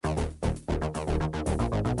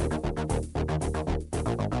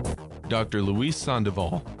Dr. Luis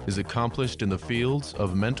Sandoval is accomplished in the fields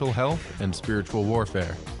of mental health and spiritual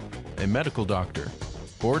warfare, a medical doctor,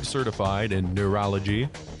 board certified in neurology,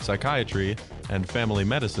 psychiatry, and family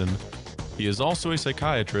medicine. He is also a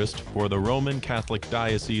psychiatrist for the Roman Catholic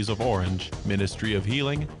Diocese of Orange Ministry of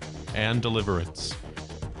Healing and Deliverance.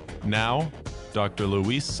 Now, Dr.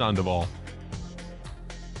 Luis Sandoval.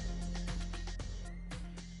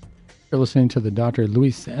 You're listening to the Dr.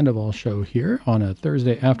 Luis Sandoval Show here on a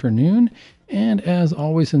Thursday afternoon. And as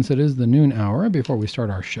always, since it is the noon hour, before we start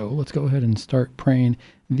our show, let's go ahead and start praying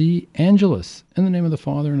the Angelus. In the name of the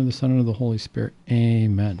Father, and of the Son, and of the Holy Spirit.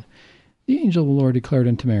 Amen. The angel of the Lord declared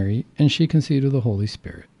unto Mary, and she conceived of the Holy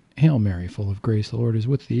Spirit. Hail Mary, full of grace, the Lord is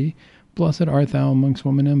with thee. Blessed art thou amongst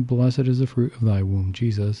women, and blessed is the fruit of thy womb,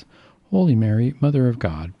 Jesus. Holy Mary, Mother of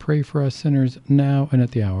God, pray for us sinners, now and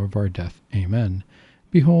at the hour of our death. Amen.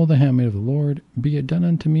 Behold, the handmaid of the Lord, be it done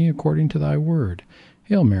unto me according to thy word.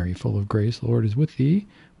 Hail Mary, full of grace, the Lord is with thee.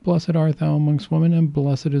 Blessed art thou amongst women, and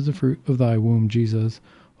blessed is the fruit of thy womb, Jesus.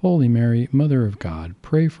 Holy Mary, Mother of God,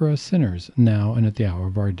 pray for us sinners, now and at the hour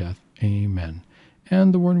of our death. Amen.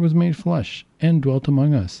 And the Word was made flesh, and dwelt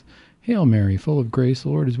among us. Hail Mary, full of grace, the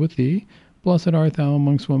Lord is with thee. Blessed art thou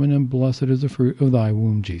amongst women, and blessed is the fruit of thy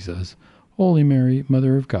womb, Jesus. Holy Mary,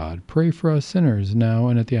 Mother of God, pray for us sinners, now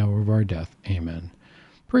and at the hour of our death. Amen.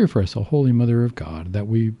 Pray for us, O Holy Mother of God, that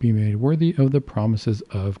we be made worthy of the promises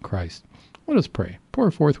of Christ. Let us pray. Pour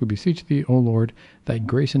forth, we beseech thee, O Lord, thy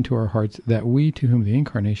grace into our hearts, that we, to whom the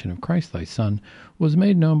incarnation of Christ thy Son was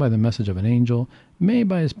made known by the message of an angel, may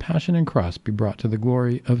by his passion and cross be brought to the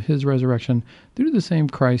glory of his resurrection, through the same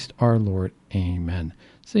Christ our Lord. Amen.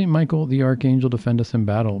 Saint Michael, the archangel, defend us in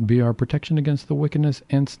battle. Be our protection against the wickedness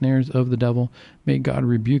and snares of the devil. May God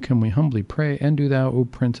rebuke him, we humbly pray. And do thou, O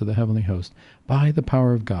Prince of the heavenly host, by the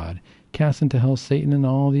power of God, cast into hell Satan and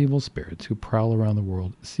all the evil spirits who prowl around the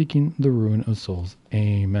world, seeking the ruin of souls.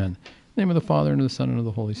 Amen. In the name of the Father, and of the Son, and of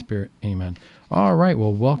the Holy Spirit. Amen. All right,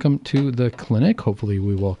 well, welcome to the clinic. Hopefully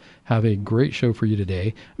we will have a great show for you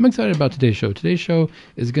today. I'm excited about today's show. Today's show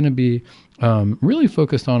is going to be really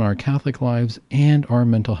focused on our Catholic lives and our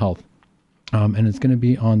mental health. And it's going to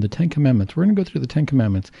be on the Ten Commandments. We're going to go through the Ten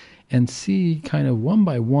Commandments and see kind of one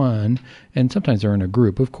by one, and sometimes they're in a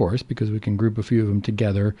group, of course, because we can group a few of them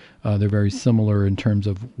together. They're very similar in terms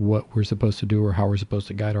of what we're supposed to do or how we're supposed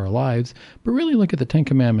to guide our lives. But really look at the Ten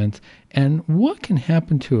Commandments and what can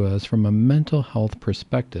happen to us from a mental health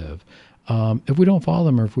perspective if we don't follow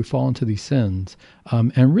them or if we fall into these sins.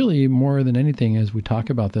 And really, more than anything, as we talk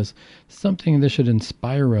about this, something that should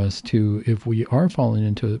inspire us to, if we are falling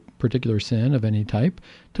into a particular sin of any type,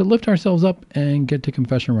 to lift ourselves up and get to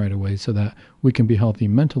confession right away so that we can be healthy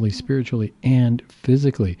mentally, spiritually, and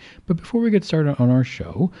physically. But before we get started on our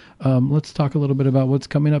show, let's talk a little bit about what's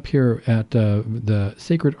coming up here at the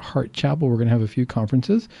Sacred Heart Chapel. We're going to have a few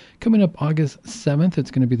conferences. Coming up August 7th,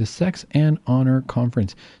 it's going to be the Sex and Honor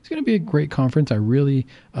Conference. It's going to be a great conference. I really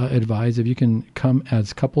advise if you can come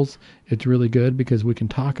as couples, it's really good because we can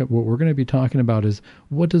talk. What we're going to be talking about is,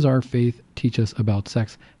 what does our faith teach us about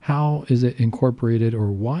sex? How is it incorporated,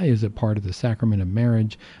 or why is it part of the sacrament of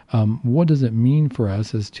marriage? What does it mean for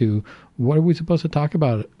us as to what are we supposed to talk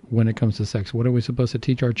about when it comes to sex? What are we supposed to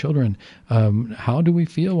teach our children? How do we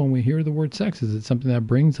feel when we hear the word sex? Is it something that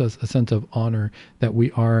brings us a sense of honor, that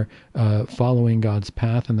we are following God's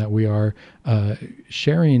path and that we are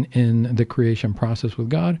sharing in the creation process with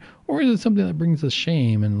God? Or is it something that brings us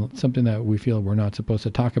shame and something that we feel we're not supposed to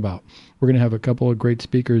talk about? We're going to have a couple of great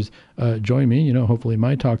speakers join me. Hopefully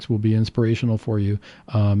my talks will be inspirational for you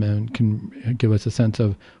and can give us a sense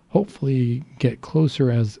of hopefully get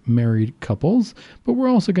closer as married couples. But we're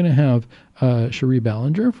also going to have Cherie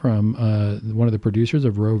Ballinger from one of the producers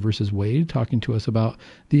of Roe versus Wade talking to us about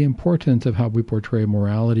the importance of how we portray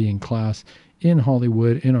morality and class in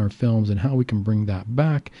Hollywood, in our films, and how we can bring that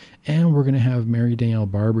back. And we're going to have Mary Danielle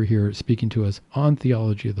Barber here speaking to us on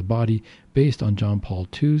theology of the body based on John Paul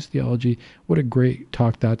II's theology. What a great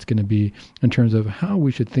talk that's going to be in terms of how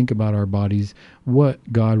we should think about our bodies, what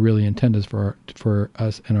God really intended for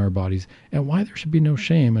us and our bodies, and why there should be no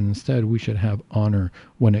shame, and instead we should have honor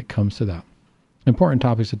when it comes to that. Important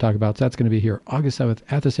topics to talk about. So that's going to be here August 7th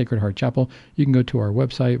at the Sacred Heart Chapel. You can go to our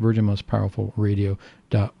website,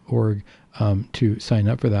 virginmostpowerfulradio.org, to sign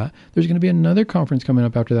up for that. There's going to be another conference coming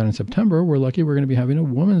up after that in September. We're lucky we're going to be having a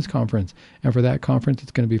women's conference. And for that conference,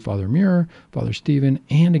 it's going to be Father Muir, Father Stephen,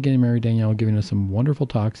 and again, Mary Danielle giving us some wonderful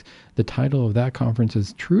talks. The title of that conference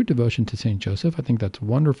is True Devotion to St. Joseph. I think that's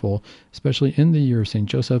wonderful, especially in the year of St.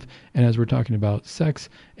 Joseph. And as we're talking about sex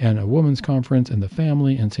and a women's conference and the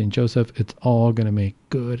family and St. Joseph, it's all going to make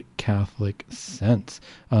good Catholic sense.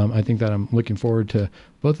 I think that I'm looking forward to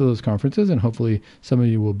both of those conferences, and hopefully some of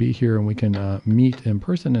you will be here and we can meet in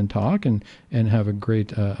person and talk and have a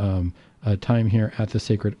great time here at the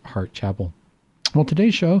Sacred Heart Chapel. Well,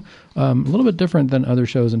 today's show, a little bit different than other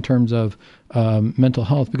shows in terms of mental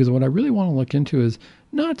health, because what I really want to look into is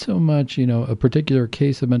not so much, a particular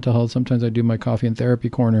case of mental health. Sometimes I do my coffee and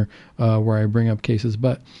therapy corner where I bring up cases,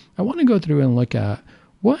 but I want to go through and look at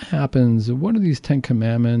what happens. What are these 10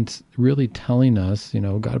 commandments really telling us?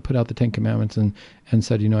 God put out the 10 commandments and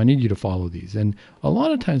said, I need you to follow these. And a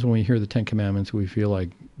lot of times when we hear the 10 commandments, we feel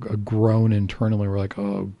like a groan internally. We're like,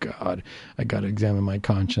 oh God, I got to examine my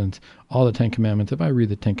conscience. All the 10 commandments, if I read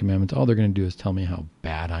the 10 commandments, all they're going to do is tell me how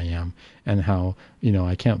bad I am and how,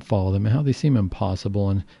 I can't follow them and how they seem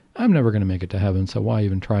impossible. And I'm never going to make it to heaven, so why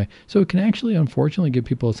even try? So it can actually, unfortunately, give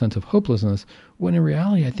people a sense of hopelessness, when in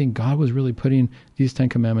reality, I think God was really putting these 10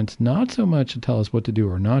 commandments not so much to tell us what to do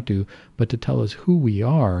or not do, but to tell us who we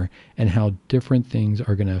are and how different things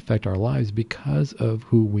are going to affect our lives because of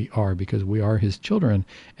who we are, because we are his children.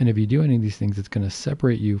 And if you do any of these things, it's going to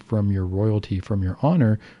separate you from your royalty, from your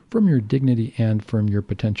honor, from your dignity, and from your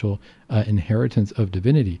potential inheritance of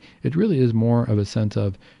divinity. It really is more of a sense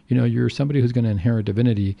of, you're somebody who's going to inherit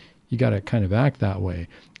divinity. You got to kind of act that way.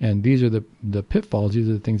 And these are the pitfalls. These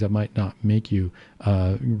are the things that might not make you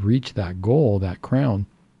reach that goal, that crown.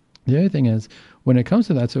 The other thing is, when it comes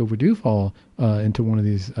to that, so if we do fall into one of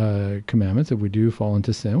these commandments, if we do fall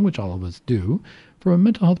into sin, which all of us do, from a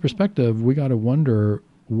mental health perspective, we got to wonder,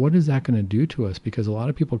 what is that going to do to us? Because a lot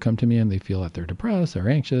of people come to me and they feel that they're depressed or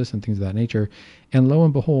anxious and things of that nature. And lo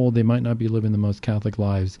and behold, they might not be living the most Catholic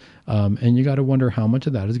lives. And you got to wonder how much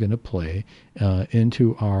of that is going to play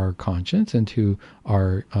into our conscience, into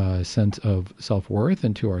our sense of self-worth,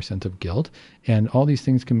 into our sense of guilt. And all these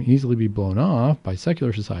things can easily be blown off by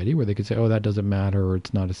secular society, where they could say, oh, that doesn't matter, or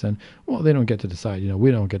it's not a sin. Well, they don't get to decide.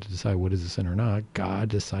 We don't get to decide what is a sin or not. God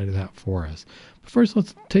decided that for us. But first,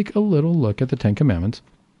 let's take a little look at the 10 Commandments.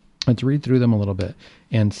 Let's read through them a little bit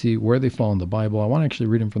and see where they fall in the Bible. I want to actually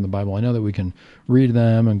read them from the Bible. I know that we can read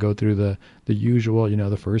them and go through the usual,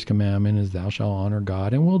 the first commandment is thou shalt honor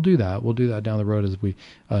God. And we'll do that. We'll do that down the road as we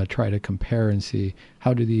try to compare and see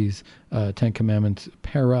how do these 10 commandments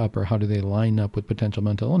pair up, or how do they line up with potential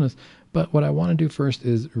mental illness. But what I want to do first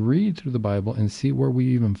is read through the Bible and see where we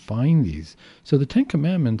even find these. So the 10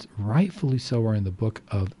 commandments, rightfully so, are in the book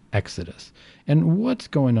of Exodus. And what's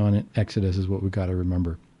going on in Exodus is what we've got to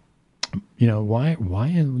remember. Why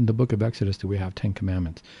in the book of Exodus do we have 10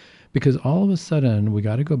 commandments? Because all of a sudden we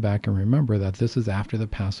got to go back and remember that this is after the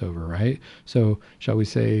Passover, right? So shall we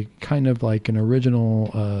say kind of like an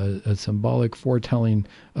original, a symbolic foretelling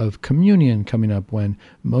of communion coming up, when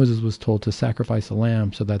Moses was told to sacrifice a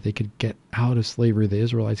lamb so that they could get out of slavery. The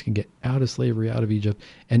Israelites can get out of slavery, out of Egypt,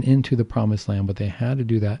 and into the promised land. But they had to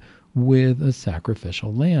do that with a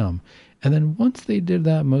sacrificial lamb. And then once they did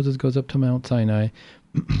that, Moses goes up to Mount Sinai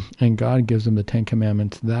and God gives them the 10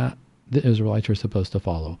 commandments that the Israelites are supposed to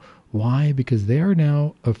follow. Why? Because they are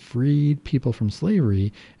now a freed people from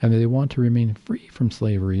slavery, and they want to remain free from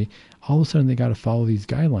slavery. All of a sudden, they got to follow these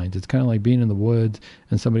guidelines. It's kind of like being in the woods,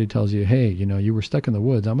 and somebody tells you, hey, you were stuck in the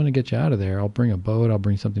woods. I'm going to get you out of there. I'll bring a boat. I'll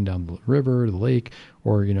bring something down the river, the lake,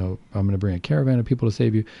 or, I'm going to bring a caravan of people to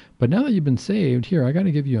save you. But now that you've been saved, here, I got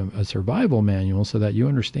to give you a survival manual so that you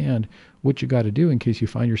understand what you got to do in case you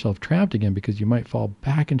find yourself trapped again, because you might fall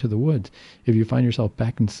back into the woods. If you find yourself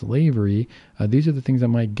back in slavery, these are the things that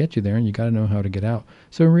might get you there, and you got to know how to get out.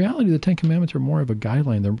 So in reality, the 10 Commandments are more of a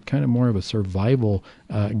guideline. They're kind of more of a survival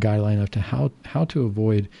guideline as to how to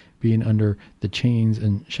avoid being under the chains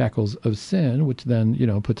and shackles of sin, which then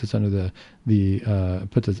puts us under the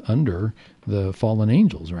fallen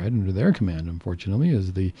angels, right? Under their command, unfortunately,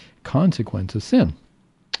 is the consequence of sin.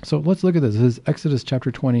 So let's look at this. This is Exodus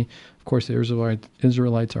chapter 20. Of course, the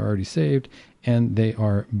Israelites are already saved, and they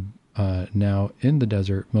are now in the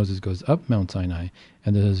desert. Moses goes up Mount Sinai,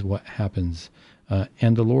 and this is what happens.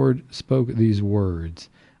 And the Lord spoke these words,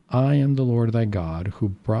 I am the Lord thy God, who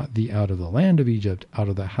brought thee out of the land of Egypt, out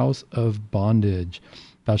of the house of bondage.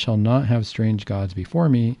 Thou shalt not have strange gods before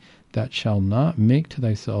me, that shall not make to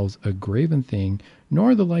thyself a graven thing,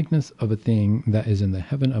 nor the likeness of a thing that is in the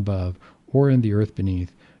heaven above, or in the earth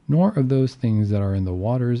beneath, nor of those things that are in the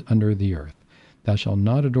waters under the earth. Thou shalt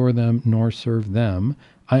not adore them, nor serve them.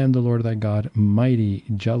 I am the Lord thy God, mighty,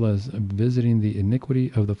 jealous, visiting the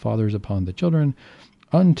iniquity of the fathers upon the children,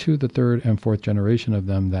 unto the third and fourth generation of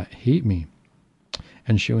them that hate me,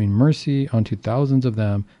 and showing mercy unto thousands of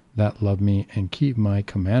them that love me and keep my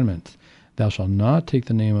commandments. Thou shalt not take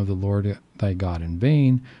the name of the Lord thy God in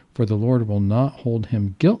vain, for the Lord will not hold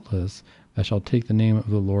him guiltless that shall take the name of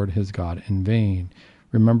the Lord his God in vain.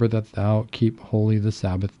 Remember that thou keep holy the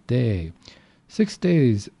Sabbath day. 6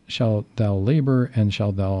 days shalt thou labor, and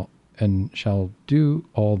shall do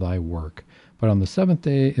all thy work. But on the seventh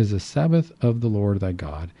day is the Sabbath of the Lord thy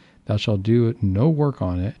God. Thou shalt do no work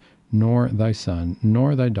on it, nor thy son,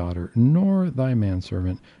 nor thy daughter, nor thy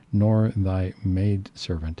manservant, nor thy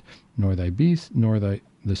maidservant, nor thy beast, nor the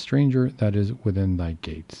stranger that is within thy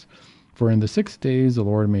gates. For in the 6 days the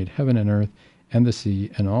Lord made heaven and earth, and the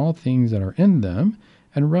sea, and all things that are in them,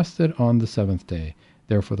 and rested on the seventh day.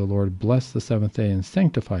 Therefore the Lord blessed the seventh day and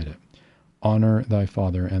sanctified it. Honor thy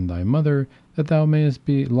father and thy mother, that thou mayest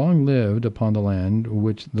be long lived upon the land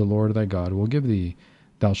which the Lord thy God will give thee.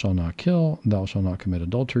 Thou shalt not kill, thou shalt not commit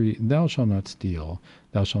adultery, thou shalt not steal,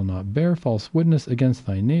 thou shalt not bear false witness against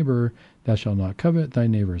thy neighbor, thou shalt not covet thy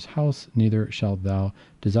neighbor's house, neither shalt thou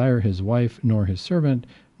desire his wife, nor his servant,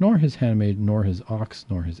 nor his handmaid, nor his ox,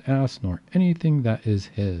 nor his ass, nor anything that is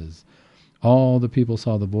his. All the people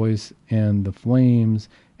saw the voice and the flames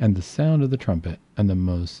and the sound of the trumpet and the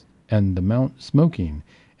mount smoking,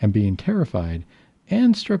 and being terrified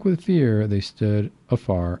and struck with fear, they stood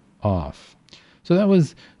afar off. So that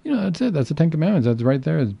was, that's it. That's the 10 Commandments. That's right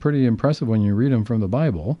there. It's pretty impressive when you read them from the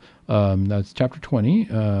Bible. That's chapter 20,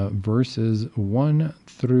 verses 1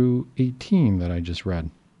 through 18 that I just read.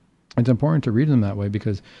 It's important to read them that way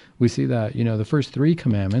because we see that, the first 3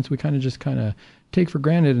 commandments, we kind of take for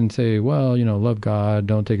granted and say, well, love God,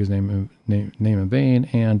 don't take his name in vain,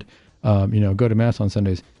 and, go to Mass on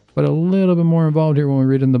Sundays. But a little bit more involved here when we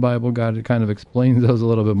read in the Bible. God kind of explains those a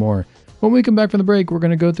little bit more. When we come back from the break, we're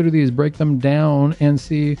going to go through these, break them down, and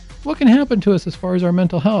see what can happen to us as far as our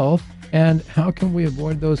mental health and how can we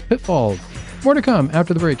avoid those pitfalls. More to come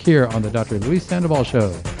after the break here on the Dr. Luis Sandoval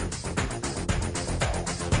Show.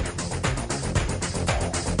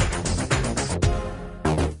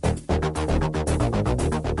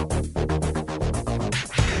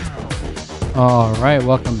 All right,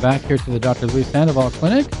 welcome back here to the Dr. Luis Sandoval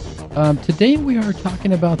Clinic. Today we are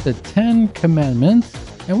talking about the 10 Commandments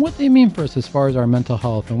and what they mean for us as far as our mental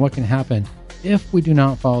health and what can happen if we do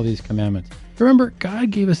not follow these commandments. Remember,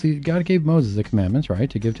 God gave Moses the commandments, right,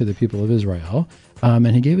 to give to the people of Israel, and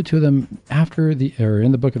he gave it to them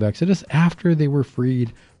in the book of Exodus after they were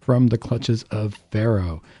freed from the clutches of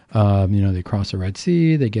Pharaoh. They cross the Red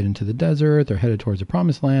Sea, they get into the desert, they're headed towards the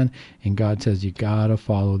promised land, and God says you gotta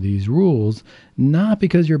follow these rules, not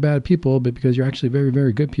because you're bad people, but because you're actually very,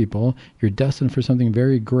 very good people. You're destined for something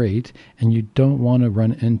very great, and you don't want to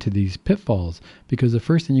run into these pitfalls, because the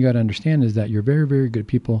first thing you got to understand is that you're very, very good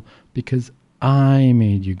people because I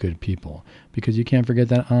made you good people, because you can't forget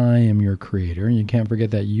that I am your creator, and you can't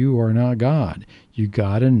forget that you are not God. You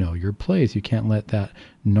got to know your place. You can't let that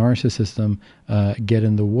narcissism get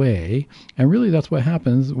in the way. And really, that's what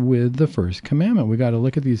happens with the first commandment. We got to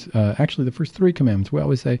look at these, actually the first 3 commandments. We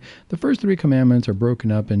always say the first 3 commandments are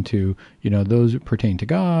broken up into, those that pertain to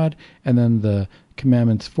God, and then the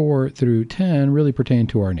commandments 4 through 10 really pertain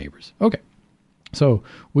to our neighbors. Okay. So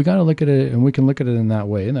we got to look at it, and we can look at it in that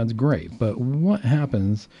way, and that's great. But what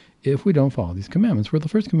happens if we don't follow these commandments? Where the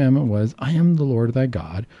first commandment was, I am the Lord thy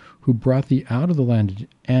God, who brought thee out of the land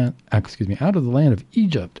of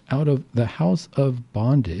Egypt, out of the house of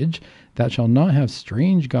bondage. Thou shalt not have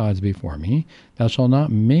strange gods before me. Thou shalt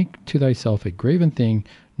not make to thyself a graven thing,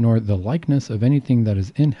 nor the likeness of anything that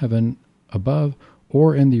is in heaven above,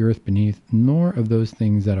 or in the earth beneath, nor of those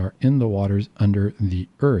things that are in the waters under the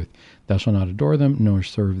earth. Thou shalt not adore them, nor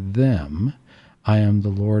serve them. I am the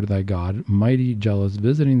Lord thy God, mighty, jealous,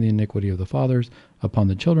 visiting the iniquity of the fathers upon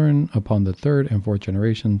the children, upon the 3rd and 4th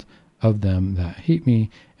generations of them that hate me,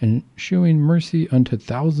 and shewing mercy unto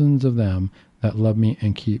thousands of them that love me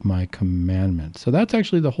and keep my commandments. So that's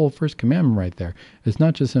actually the whole first commandment right there. It's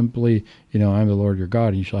not just simply, I'm the Lord your God,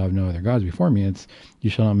 and you shall have no other gods before me. It's,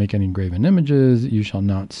 you shall not make any graven images. You shall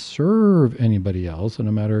not serve anybody else. So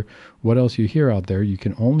no matter what else you hear out there, you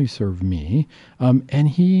can only serve me.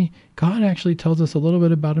 God actually tells us a little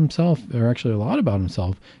bit about himself, or actually a lot about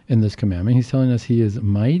himself in this commandment. He's telling us he is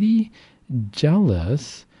mighty,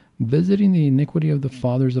 jealous, visiting the iniquity of the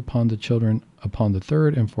fathers upon the children, upon the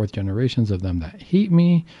 3rd and 4th generations of them that hate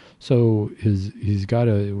me. So he's got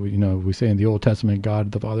we say in the Old Testament,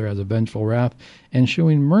 God the Father has a vengeful wrath, and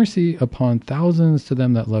showing mercy upon thousands to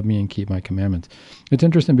them that love me and keep my commandments. It's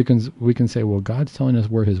interesting because we can say, well, God's telling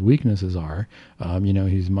us where his weaknesses are.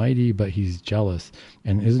 He's mighty, but he's jealous.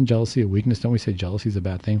 And isn't jealousy a weakness? Don't we say jealousy is a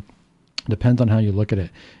bad thing? Depends on how you look at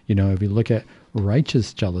it. If you look at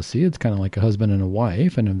righteous jealousy. It's kind of like a husband and a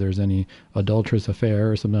wife. And if there's any adulterous affair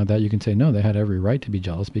or something like that, you can say, no, they had every right to be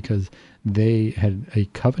jealous because they had a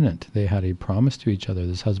covenant. They had a promise to each other.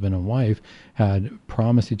 This husband and wife had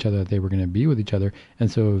promised each other that they were going to be with each other. And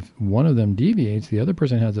so if one of them deviates, the other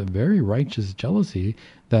person has a very righteous jealousy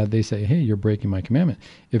that they say, hey, you're breaking my commandment.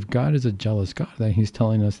 If God is a jealous God, then he's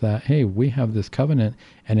telling us that, hey, we have this covenant,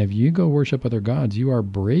 and if you go worship other gods, you are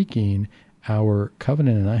breaking our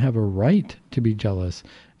covenant, and I have a right to be jealous,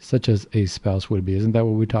 such as a spouse would be. Isn't that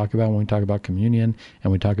what we talk about when we talk about communion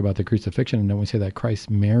and we talk about the crucifixion? And then we say that Christ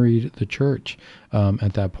married the church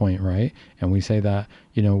at that point, right? And we say that,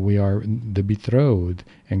 we are the betrothed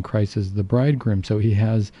and Christ is the bridegroom. So he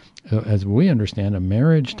has, as we understand, a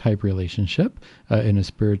marriage type relationship in a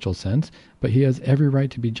spiritual sense, but he has every right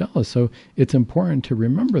to be jealous. So it's important to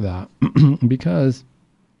remember that because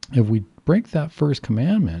if we break that first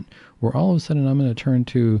commandment, where all of a sudden I'm going to turn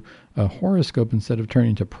to a horoscope instead of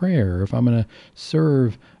turning to prayer, if I'm going to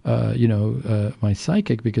serve, my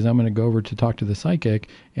psychic because I'm going to go over to talk to the psychic,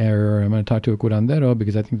 or I'm going to talk to a curandero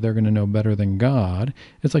because I think they're going to know better than God,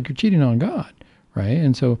 it's like you're cheating on God. Right?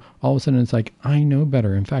 And so all of a sudden it's like, I know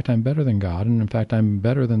better. In fact, I'm better than God. And in fact, I'm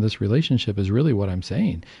better than this relationship is really what I'm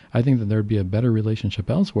saying. I think that there'd be a better relationship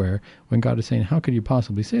elsewhere when God is saying, how could you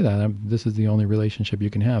possibly say that? This is the only relationship you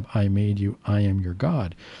can have. I made you. I am your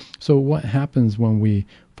God. So what happens when we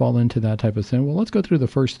fall into that type of sin? Well, let's go through the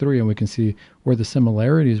first three and we can see where the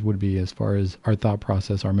similarities would be as far as our thought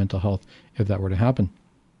process, our mental health, if that were to happen.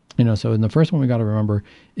 So in the first one, we got to remember,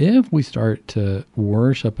 if we start to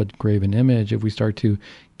worship a graven image, if we start to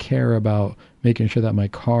care about making sure that my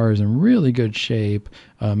car is in really good shape,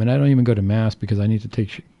 and I don't even go to mass because I need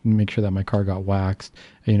to make sure that my car got waxed.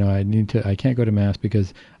 I can't go to mass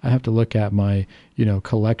because I have to look at my,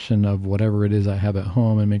 collection of whatever it is I have at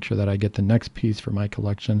home and make sure that I get the next piece for my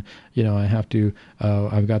collection. I have to,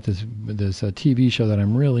 I've got this TV show that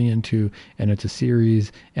I'm really into, and it's a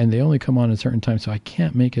series, and they only come on at a certain time, so I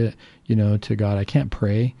can't make it, to God. I can't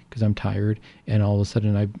pray because I'm tired, and all of a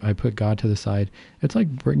sudden I put God to the side. It's like,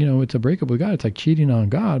 it's a breakup with God. It's like cheating on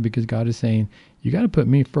God because God is saying, you got to put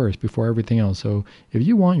me first before everything else. So if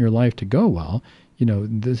you want your life to go well, you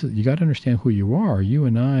got to understand who you are. You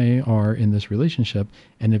and I are in this relationship,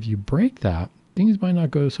 and if you break that, things might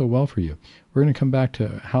not go so well for you. We're going to come back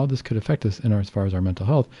to how this could affect us as far as our mental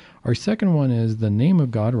health. Our second one is the name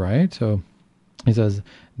of God, right? So he says,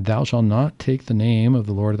 thou shalt not take the name of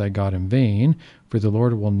the Lord thy God in vain, for the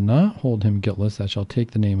Lord will not hold him guiltless that shall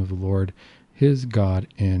take the name of the Lord his God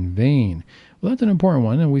in vain. Well, that's an important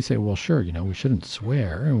one. And we say, well, sure, we shouldn't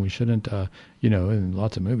swear, and we shouldn't, in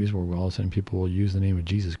lots of movies where all of a sudden people will use the name of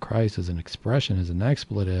Jesus Christ as an expression, as an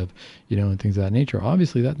expletive, and things of that nature.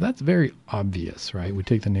 Obviously, that's very obvious, right? We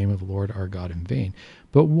take the name of the Lord our God in vain.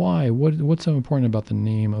 But why? What's so important about the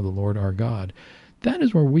name of the Lord our God? That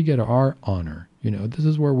is where we get our honor. This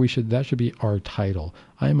is where that should be our title.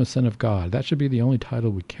 I am a son of God. That should be the only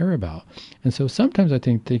title we care about. And so sometimes I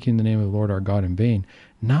think taking the name of the Lord our God in vain,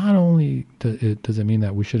 not only does it mean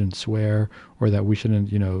that we shouldn't swear or that we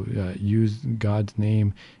shouldn't, use God's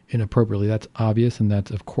name inappropriately. That's obvious, and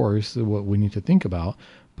that's, of course, what we need to think about.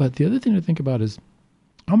 But the other thing to think about is,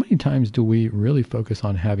 how many times do we really focus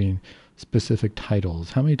on having specific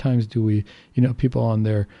titles? How many times do we, people on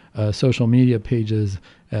their social media pages,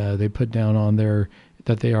 they put down on there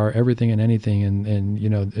that they are everything and anything, and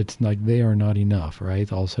it's like they are not enough,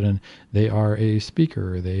 right? All of a sudden, they are a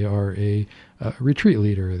speaker, they are a retreat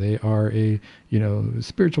leader, they are a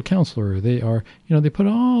spiritual counselor, they are they put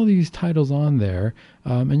all these titles on there,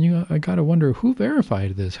 and I gotta wonder, who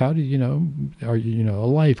verified this? How do are you a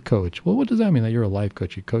life coach? Well, what does that mean, that you're a life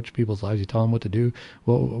coach? You coach people's lives, you tell them what to do.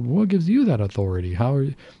 Well, what gives you that authority? How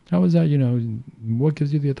is that? What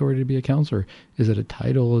gives you the authority to be a counselor? Is it a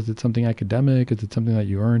title? Is it something academic? Is it something that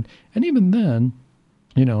you earn? And even then,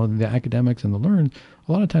 the academics and the learned,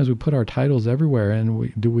 a lot of times we put our titles everywhere,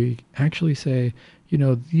 and do we actually say,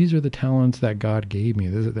 these are the talents that God gave me.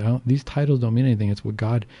 These titles don't mean anything. It's what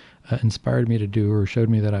God inspired me to do, or showed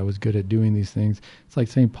me that I was good at doing these things. It's like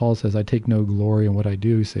St. Paul says, I take no glory in what I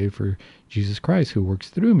do, save for Jesus Christ who works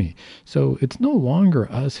through me. So it's no longer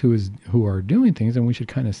us who are doing things, and we should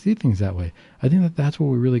kind of see things that way. I think that's what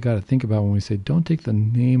we really got to think about when we say, don't take the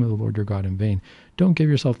name of the Lord your God in vain. Don't give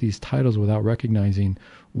yourself these titles without recognizing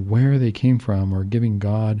where they came from, or giving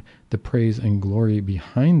God the praise and glory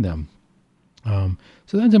behind them.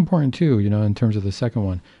 So that's important too, in terms of the second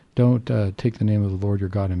one. Don't take the name of the Lord your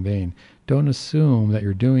God in vain. Don't assume that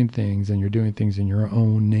you're doing things in your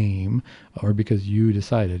own name, or because you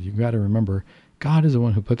decided. You've got to remember, God is the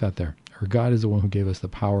one who put that there. or God is the one who gave us the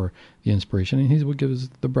power, the inspiration, and He's what gives us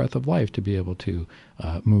the breath of life to be able to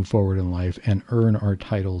move forward in life and earn our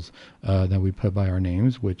titles that we put by our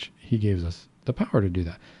names, which He gives us the power to do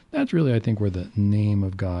that. That's really, I think, where the name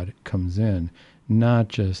of God comes in, not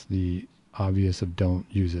just the obvious of don't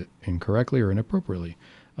use it incorrectly or inappropriately.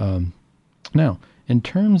 Now, in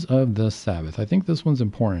terms of the Sabbath, I think this one's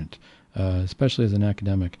important, especially as an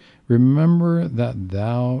academic. Remember that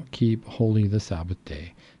thou keep holy the Sabbath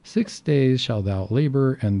day. 6 days shalt thou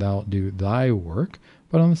labor, and thou do thy work,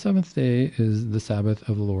 but on the 7th day is the Sabbath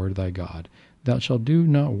of the Lord thy God. Thou shalt do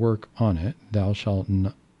not work on it, thou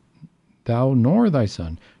nor thy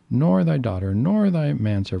son, nor thy daughter, nor thy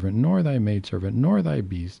manservant, nor thy maidservant, nor thy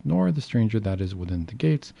beast, nor the stranger that is within the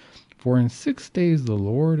gates. For in 6 days the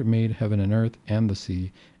Lord made heaven and earth and the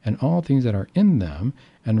sea, and all things that are in them,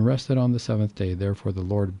 and rested on the 7th day. Therefore the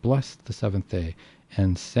Lord blessed the 7th day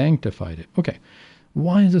and sanctified it. Okay,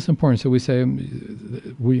 why is this important? So we say,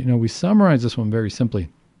 we summarize this one very simply,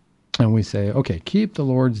 and we say, okay, keep the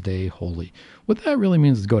Lord's day holy. What that really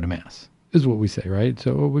means is go to Mass, is what we say, right?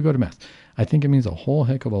 So we go to Mass. I think it means a whole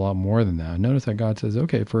heck of a lot more than that. Notice that God says,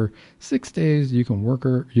 okay, for 6 days you can work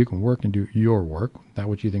and do your work, that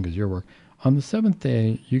which you think is your work. On the 7th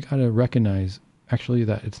day, you got to recognize actually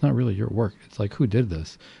that it's not really your work. It's like, who did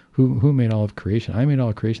this? Who made all of creation? I made all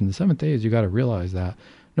of creation. The 7th day is you got to realize that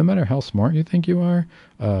no matter how smart you think you are,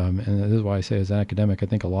 and this is why I say as an academic, I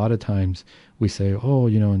think a lot of times we say, oh,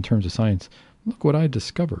 in terms of science, look what I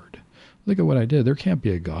discovered. Look at what I did. There can't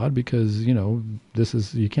be a God because,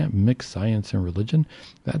 you can't mix science and religion.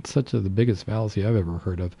 That's the biggest fallacy I've ever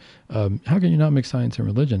heard of. How can you not mix science and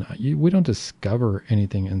religion? We don't discover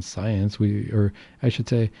anything in science.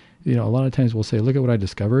 A lot of times we'll say, look at what I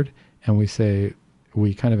discovered. And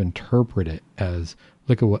we kind of interpret it as,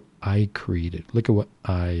 look at what I created. Look at what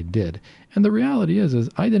I did. And the reality is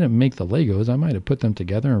I didn't make the Legos. I might have put them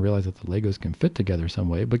together and realized that the Legos can fit together some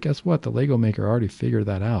way. But guess what? The Lego maker already figured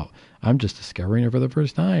that out. I'm just discovering it for the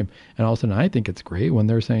first time. And all of a sudden I think it's great when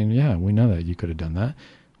they're saying, yeah, we know that you could have done that.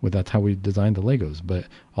 Well, that's how we designed the Legos. But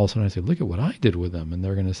all of a sudden I say, look at what I did with them. And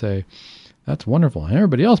they're going to say, that's wonderful. And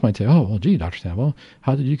everybody else might say, oh, well, gee, Dr. Sandoval,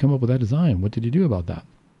 how did you come up with that design? What did you do about that?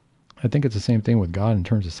 I think it's the same thing with God in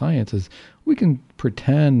terms of science. Is we can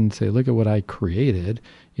pretend and say, look at what I created.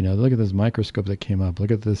 Look at this microscope that came up. Look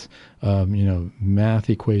at this, math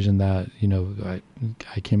equation that,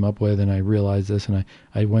 I came up with, and I realized this, and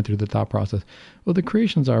I went through the thought process. Well, the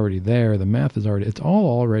creation's already there. The math is it's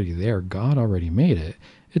all already there. God already made it.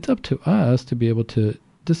 It's up to us to be able to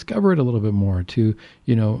discover it a little bit more, to,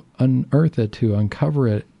 unearth it, to uncover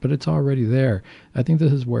it, but it's already there. I think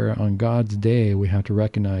this is where on God's day we have to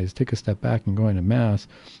recognize, take a step back and going to Mass,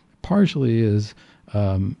 partially is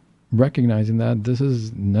recognizing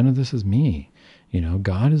that none of this is me.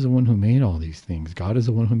 God is the one who made all these things. God is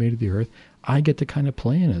the one who made the earth. I get to kind of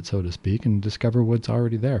play in it, so to speak, and discover what's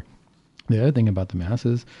already there. The other thing about the Mass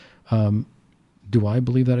is, do I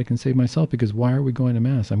believe that I can save myself? Because why are we going to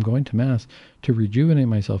Mass? I'm going to Mass to rejuvenate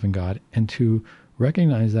myself in God and to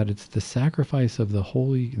recognize that it's the sacrifice of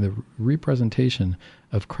the representation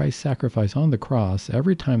of Christ's sacrifice on the cross.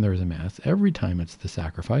 Every time there's a Mass, every time it's the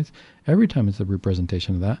sacrifice, every time it's the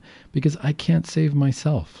representation of that, because I can't save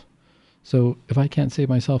myself. So if I can't save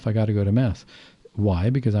myself, I got to go to Mass. Why?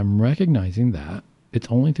 Because I'm recognizing that it's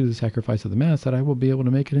only through the sacrifice of the Mass that I will be able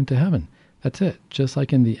to make it into heaven. That's it. Just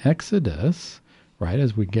like in the Exodus, right,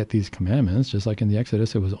 as we get these commandments, just like in the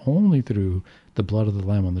Exodus, it was only through the blood of the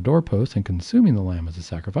lamb on the doorpost and consuming the lamb as a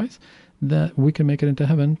sacrifice that we can make it into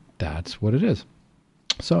heaven. That's what it is.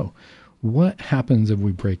 So what happens if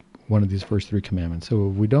we break one of these first 3 commandments?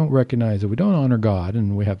 So if we don't recognize, if we don't honor God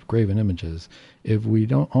and we have graven images, if we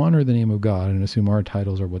don't honor the name of God and assume our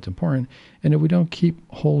titles are what's important, and if we don't keep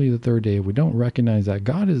holy the 3rd day, if we don't recognize that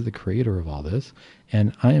God is the creator of all this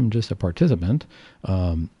and I am just a participant,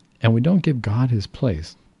 and we don't give God his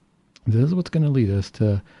place, this is what's going to lead us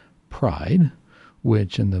to pride,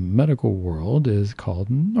 which in the medical world is called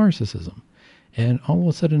narcissism. And all of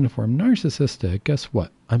a sudden, if we're narcissistic, guess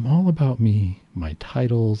what? I'm all about me, my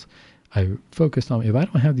titles. I focused on, if I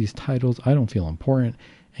don't have these titles, I don't feel important.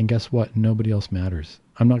 And guess what? Nobody else matters.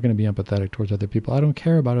 I'm not going to be empathetic towards other people. I don't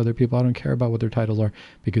care about other people. I don't care about what their titles are,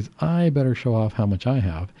 because I better show off how much I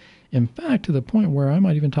have. In fact, to the point where I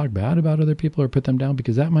might even talk bad about other people or put them down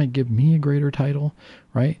because that might give me a greater title,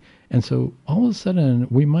 right? And so all of a sudden,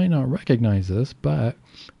 we might not recognize this, but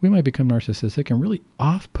we might become narcissistic and really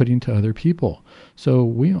off-putting to other people. So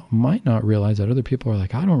we might not realize that other people are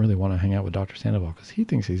like, I don't really want to hang out with Dr. Sandoval because he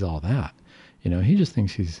thinks he's all that. He just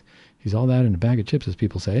thinks he's all that in a bag of chips, as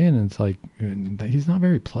people say. And it's like, he's not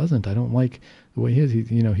very pleasant. I don't like the way he is.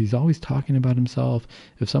 He's always talking about himself.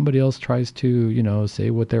 If somebody else tries to, say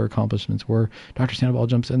what their accomplishments were, Dr. Sandoval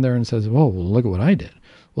jumps in there and says, "Whoa, well, look at what I did.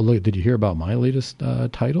 Well, look, did you hear about my latest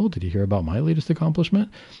title? Did you hear about my latest accomplishment?"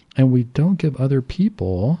 And we don't give other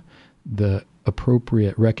people the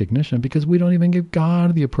appropriate recognition because we don't even give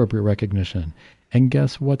God the appropriate recognition. And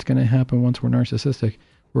guess what's going to happen once we're narcissistic?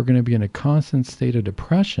 We're going to be in a constant state of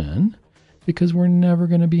depression because we're never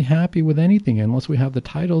going to be happy with anything. Unless we have the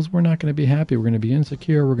titles, we're not going to be happy. We're going to be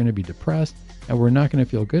insecure. We're going to be depressed, and we're not going to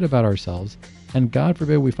feel good about ourselves. And God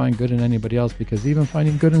forbid we find good in anybody else, because even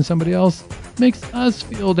finding good in somebody else makes us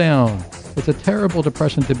feel down. It's a terrible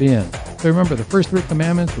depression to be in. So remember, the first 3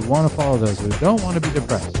 commandments, we want to follow those. We don't want to be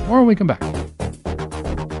depressed. More when we come back.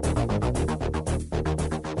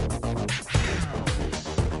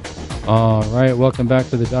 All right, welcome back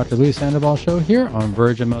to the Dr. Luis Sandoval Show here on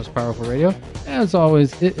Virgin Most Powerful Radio. As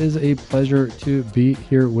always, it is a pleasure to be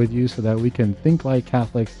here with you so that we can think like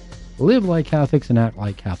Catholics, live like Catholics, and act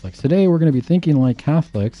like Catholics. Today, we're going to be thinking like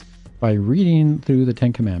Catholics by reading through the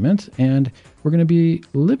 10 Commandments, and we're going to be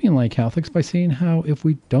living like Catholics by seeing how if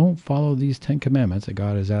we don't follow these 10 Commandments that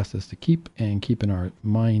God has asked us to keep and keep in our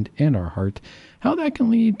mind and our heart, how that can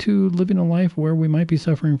lead to living a life where we might be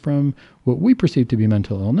suffering from what we perceive to be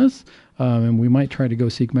mental illness, and we might try to go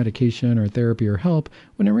seek medication or therapy or help,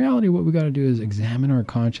 when in reality what we got to do is examine our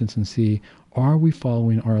conscience and see, are we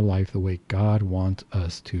following our life the way God wants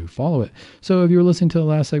us to follow it? So if you were listening to the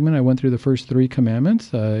last segment, I went through the first 3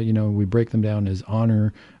 commandments. We break them down as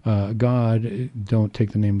honor God, don't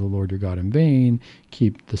take the name of the Lord your God in vain,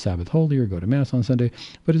 keep the Sabbath holy, or go to Mass on Sunday.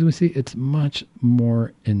 But as we see, it's much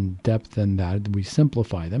more in depth than that. We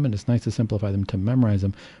simplify them, and it's nice to simplify them to memorize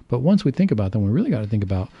them. But once we think about them, we really got to think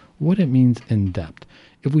about what it means in depth.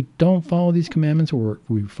 If we don't follow these commandments, where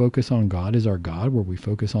we focus on God as our God, where we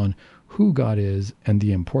focus on who God is and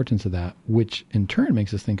the importance of that, which in turn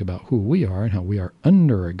makes us think about who we are and how we are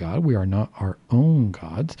under a God. We are not our own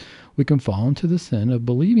gods. We can fall into the sin of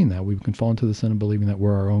believing that. We can fall into the sin of believing that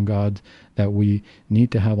we're our own gods, that we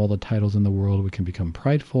need to have all the titles in the world. We can become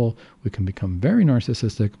prideful. We can become very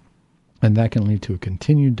narcissistic. And that can lead to a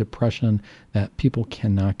continued depression that people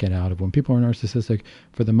cannot get out of. When people are narcissistic,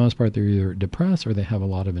 for the most part, they're either depressed or they have a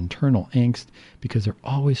lot of internal angst because they're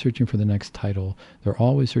always searching for the next title. They're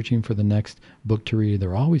always searching for the next book to read.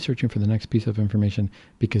 They're always searching for the next piece of information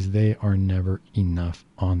because they are never enough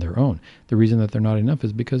on their own. The reason that they're not enough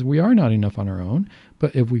is because we are not enough on our own.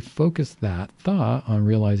 But if we focus that thought on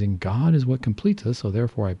realizing God is what completes us, so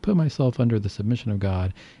therefore I put myself under the submission of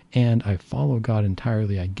God and I follow God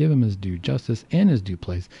entirely, I give him his due justice and his due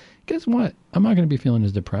place, guess what? I'm not going to be feeling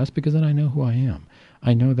as depressed because then I know who I am.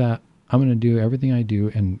 I know that I'm going to do everything I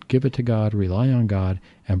do and give it to God, rely on God,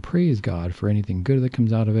 and praise God for anything good that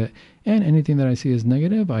comes out of it. And anything that I see as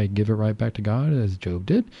negative, I give it right back to God, as Job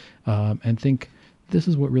did, and think this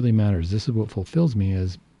is what really matters. This is what fulfills me,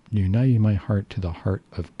 is uniting my heart to the heart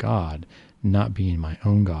of God, not being my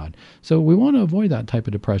own God. So we want to avoid that type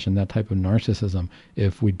of depression, that type of narcissism,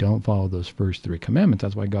 if we don't follow those first 3 commandments.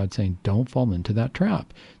 That's why God's saying, don't fall into that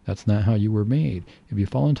trap. That's not how you were made. If you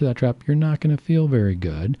fall into that trap, you're not going to feel very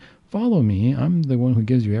good. Follow me. I'm the one who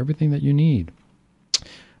gives you everything that you need.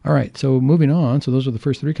 All right, so moving on. So those are the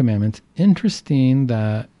first 3 commandments. Interesting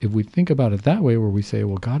that if we think about it that way, where we say,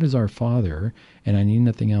 well, God is our Father, and I need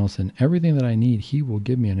nothing else, and everything that I need, he will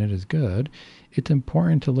give me, and it is good. It's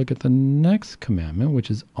important to look at the next commandment, which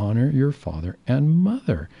is honor your father and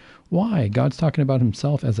mother. Why? God's talking about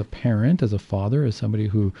himself as a parent, as a father, as somebody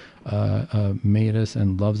who made us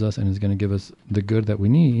and loves us and is going to give us the good that we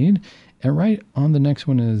need. And right on the next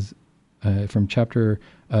one is from chapter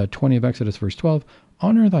 20 of Exodus, verse 12,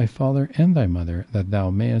 honor thy father and thy mother, that thou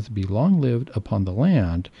mayest be long-lived upon the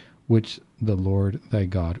land which the Lord thy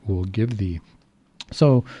God will give thee.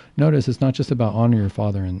 So notice it's not just about honor your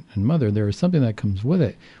father and mother. There is something that comes with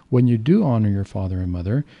it. When you do honor your father and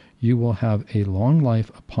mother, you will have a long life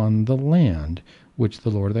upon the land which the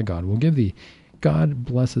Lord thy God will give thee. God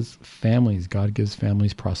blesses families. God gives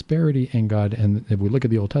families prosperity, and if we look at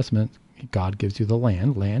the Old Testament, God gives you the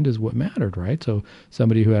land. Land is what mattered, right? So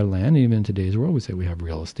somebody who had land, even in today's world, we say we have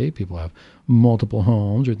real estate. People have multiple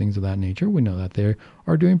homes or things of that nature. We know that they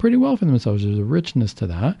are doing pretty well for themselves. There's a richness to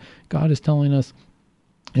that. God is telling us,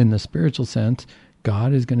 in the spiritual sense,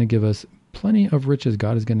 God is going to give us plenty of riches.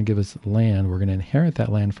 God is going to give us land. We're going to inherit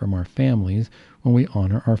that land from our families when we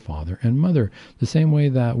honor our father and mother. The same way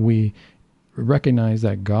that we recognize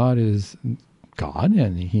that God is God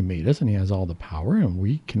and he made us and he has all the power and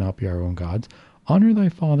we cannot be our own gods. Honor thy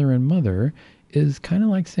father and mother is kind of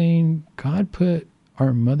like saying God put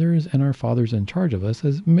our mothers and our fathers in charge of us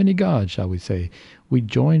as many gods, shall we say. We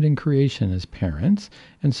joined in creation as parents,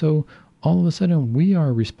 and so all of a sudden we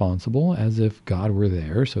are responsible as if God were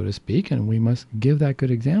there, so to speak, and we must give that good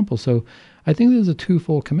example. So I think there's a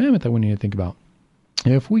twofold commandment that we need to think about.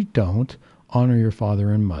 If we don't honor your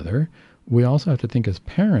father and mother, we also have to think as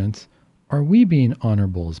parents, are we being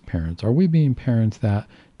honorable as parents? Are we being parents that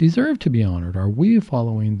deserve to be honored? Are we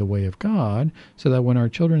following the way of God so that when our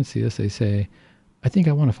children see us, they say, I think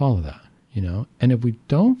I want to follow that, And if we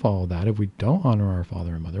don't follow that, if we don't honor our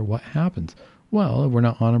father and mother, what happens? Well, if we're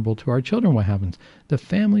not honorable to our children, what happens? The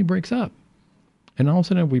family breaks up. And all of a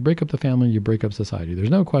sudden, if we break up the family, you break up society. There's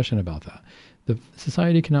no question about that. The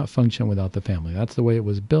society cannot function without the family. That's the way it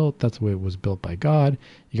was built. That's the way it was built by God.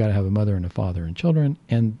 You got to have a mother and a father and children.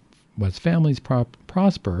 And as families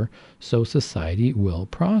prosper, so society will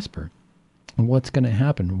prosper. And what's going to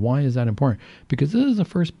happen? Why is that important? Because this is the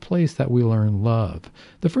first place that we learn love.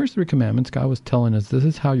 The first 3 commandments, God was telling us, this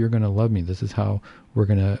is how you're going to love me. This is how we're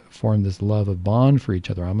going to form this love of bond for each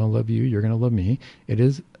other. I'm going to love you. You're going to love me. It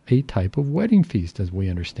is a type of wedding feast as we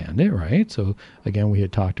understand it, right? So again, we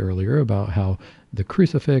had talked earlier about how the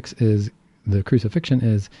crucifixion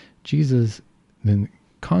is Jesus then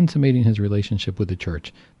consummating his relationship with the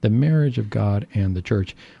church, the marriage of God and the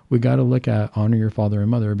church. We got to look at honor your father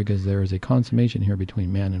and mother because there is a consummation here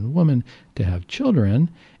between man and woman to have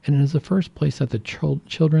children. And it is the first place that the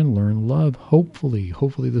children learn love. Hopefully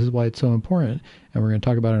this is why it's so important. And we're going to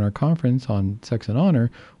talk about in our conference on sex and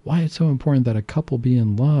honor, why it's so important that a couple be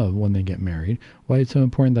in love when they get married, why it's so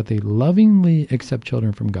important that they lovingly accept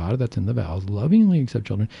children from God. That's in the vows, lovingly accept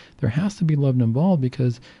children. There has to be love involved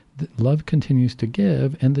because love continues to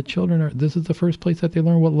give, and the children this is the first place that they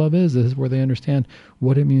learn what love is. This is where they understand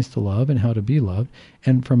what it means to love and how to be loved.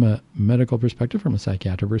 And from a medical perspective, from a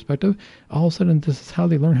psychiatric perspective, all of a sudden this is how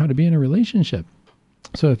they learn how to be in a relationship.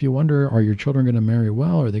 So if you wonder, are your children going to marry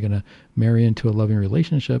well? Are they going to marry into a loving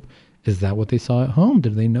relationship? Is that what they saw at home?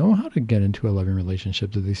 Did they know how to get into a loving relationship?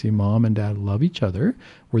 Did they see mom and dad love each other?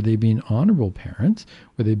 Were they being honorable parents?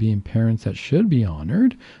 Were they being parents that should be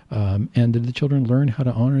honored? And did the children learn how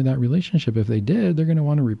to honor that relationship? If they did, they're going to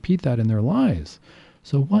want to repeat that in their lives.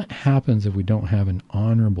 So what happens if we don't have an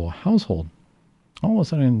honorable household? All of a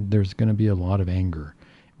sudden, there's going to be a lot of anger,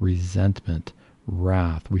 resentment,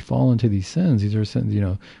 wrath. We fall into these sins. These are sins,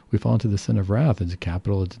 we fall into the sin of wrath. It's a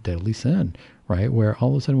capital, it's a deadly sin, right? Where all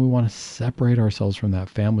of a sudden we want to separate ourselves from that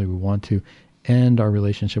family. We want to end our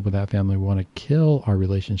relationship with that family. We want to kill our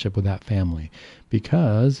relationship with that family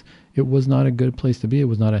because it was not a good place to be. It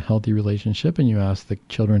was not a healthy relationship. And you ask the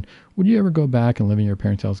children, would you ever go back and live in your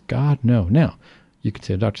parents' house? God, no. Now, you could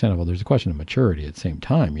say, Dr. Sandoval, there's a question of maturity at the same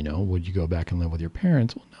time, would you go back and live with your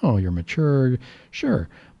parents? Well, no, you're mature, sure.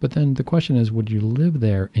 But then the question is, would you live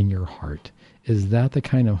there in your heart? Is that the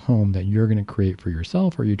kind of home that you're going to create for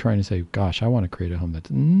yourself? Or are you trying to say, gosh, I want to create a home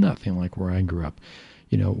that's nothing like where I grew up?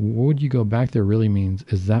 Would you go back there really means,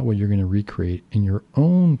 is that what you're going to recreate in your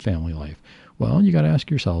own family life? Well, you got to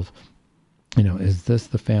ask yourself, is this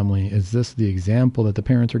the family? Is this the example that the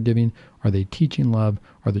parents are giving? Are they teaching love?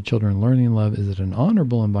 Are the children learning love? Is it an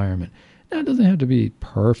honorable environment? Now, it doesn't have to be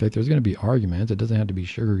perfect. There's going to be arguments. It doesn't have to be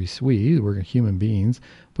sugary sweet. We're human beings.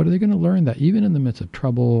 But are they going to learn that even in the midst of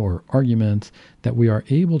trouble or arguments, that we are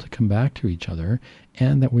able to come back to each other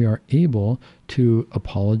and that we are able to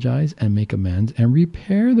apologize and make amends and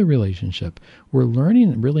repair the relationship? We're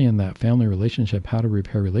learning really in that family relationship how to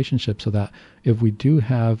repair relationships so that if we do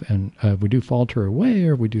have and if we do falter away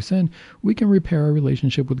or if we do sin, we can repair our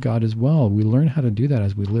relationship with God as well. We learn how to do that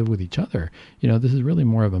as we live with each other. This is really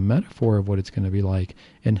more of a metaphor of what it's going to be like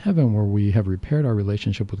in heaven, where we have repaired our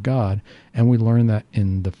relationship with God, and we learn that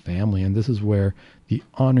in the family. And this is where the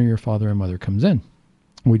honor your father and mother comes in.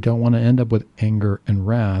 We don't want to end up with anger and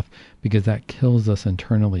wrath because that kills us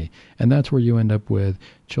internally. And that's where you end up with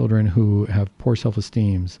children who have poor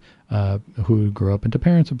self-esteems, who grow up into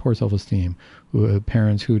parents with poor self-esteem, who have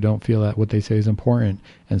parents who don't feel that what they say is important.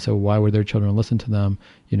 And so why would their children listen to them?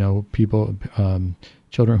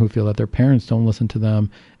 Children who feel that their parents don't listen to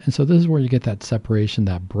them. And so this is where you get that separation,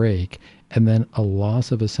 that break, and then a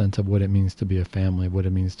loss of a sense of what it means to be a family, what it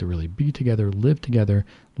means to really be together,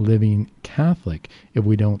 living Catholic, if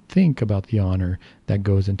we don't think about the honor that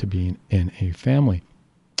goes into being in a family.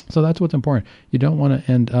 So that's what's important. You don't want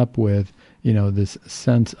to end up with this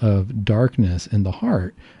sense of darkness in the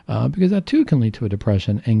heart, because that too can lead to a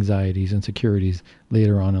depression, anxieties, insecurities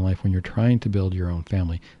later on in life when you're trying to build your own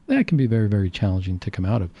family. That can be very, very challenging to come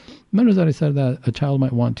out of. Notice that I said that a child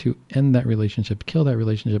might want to end that relationship, kill that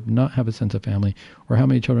relationship, not have a sense of family, or how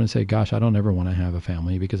many children say, gosh, I don't ever want to have a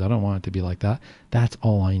family because I don't want it to be like that. That's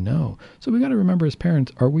all I know. So we got to remember as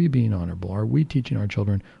parents, are we being honorable? Are we teaching our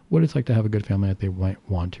children what it's like to have a good family that they might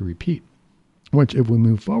want to repeat? Which, if we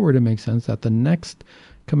move forward, it makes sense that the next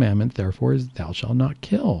commandment, therefore, is thou shalt not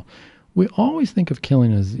kill. We always think of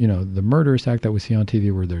killing as, the murderous act that we see on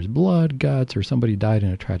TV where there's blood, guts, or somebody died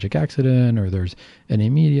in a tragic accident, or there's an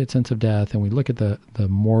immediate sense of death, and we look at the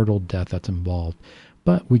mortal death that's involved.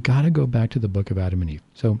 But we got to go back to the book of Adam and Eve.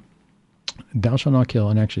 So thou shalt not kill,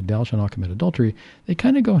 and actually thou shalt not commit adultery, they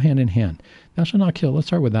kind of go hand in hand. Thou shalt not kill. Let's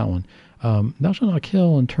start with that one. Thou shalt not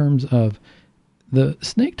kill in terms of the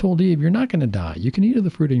snake told Eve, you're not going to die. You can eat of the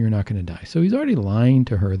fruit and you're not going to die. So he's already lying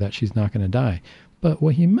to her that she's not going to die. But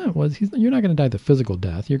what he meant was you're not going to die the physical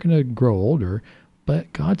death. You're going to grow older.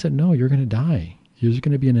 But God said, no, you're going to die. There's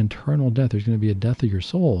going to be an eternal death. There's going to be a death of your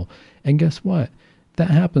soul. And guess what? That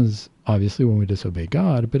happens, obviously, when we disobey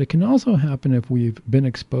God. But it can also happen if we've been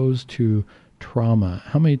exposed to trauma.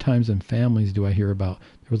 How many times in families do I hear about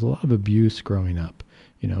there was a lot of abuse growing up?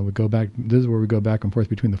 We go back, this is where we go back and forth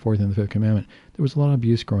between the fourth and the fifth commandment. There was a lot of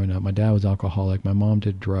abuse growing up. My dad was alcoholic. My mom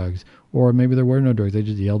did drugs. Or maybe there were no drugs. They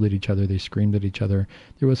just yelled at each other. They screamed at each other.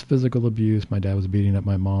 There was physical abuse. My dad was beating up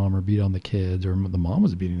my mom or beat on the kids, or the mom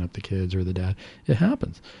was beating up the kids or the dad. It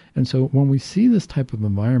happens. And so when we see this type of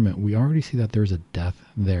environment, we already see that there's a death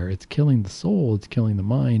there. It's killing the soul. It's killing the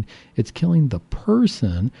mind. It's killing the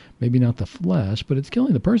person, maybe not the flesh, but it's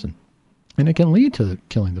killing the person. And it can lead to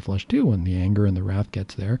killing the flesh too when the anger and the wrath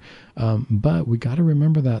gets there. But we got to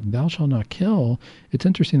remember that thou shalt not kill. It's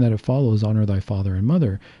interesting that it follows honor thy father and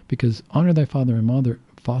mother, because honor thy father and mother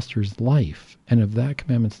fosters life. And if that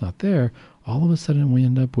commandment's not there, all of a sudden we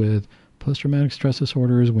end up with post-traumatic stress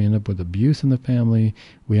disorders. We end up with abuse in the family.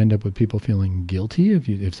 We end up with people feeling guilty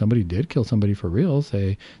if somebody did kill somebody for real,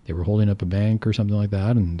 say they were holding up a bank or something like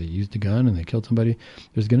that and they used a gun and they killed somebody.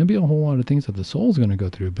 There's going to be a whole lot of things that the soul's going to go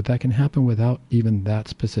through, but that can happen without even that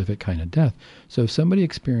specific kind of death. So if somebody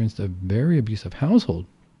experienced a very abusive household,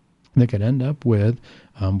 they could end up with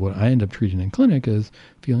what I end up treating in clinic as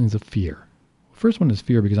feelings of fear. First one is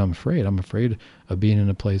fear because I'm afraid. I'm afraid of being in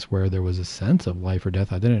a place where there was a sense of life or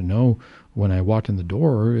death. I didn't know when I walked in the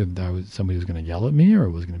door if somebody was going to yell at me or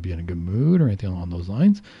was going to be in a good mood or anything along those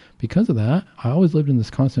lines. Because of that, I always lived in this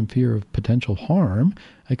constant fear of potential harm.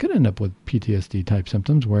 I could end up with PTSD type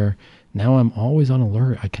symptoms where now I'm always on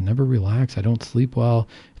alert. I can never relax. I don't sleep well.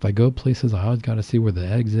 If I go places, I always got to see where the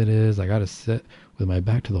exit is. I got to sit with my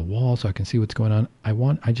back to the wall so I can see what's going on.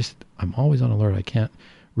 I'm always on alert. I can't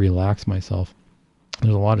relax myself.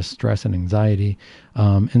 There's a lot of stress and anxiety.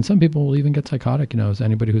 And some people will even get psychotic, as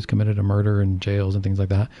anybody who's committed a murder in jails and things like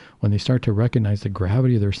that, when they start to recognize the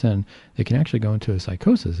gravity of their sin, they can actually go into a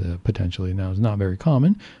psychosis potentially. Now, it's not very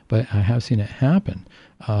common, but I have seen it happen.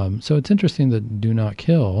 So it's interesting that do not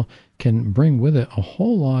kill can bring with it a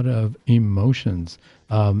whole lot of emotions.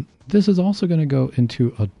 This is also going to go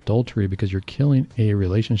into adultery because you're killing a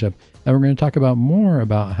relationship. And we're going to talk about more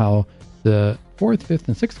about how the fourth, fifth,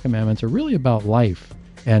 and sixth commandments are really about life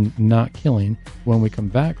and not killing when we come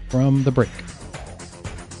back from the break.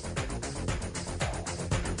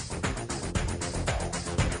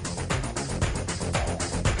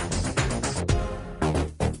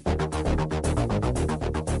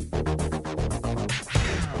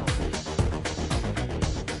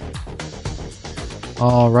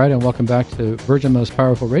 All right, and welcome back to Virgin Most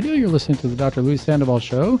Powerful Radio. You're listening to the Dr. Luis Sandoval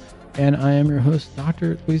Show, and I am your host,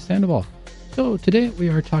 Dr. Luis Sandoval. So today we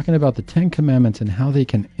are talking about the 10 Commandments and how they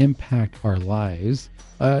can impact our lives,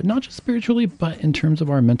 not just spiritually, but in terms of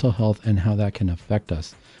our mental health and how that can affect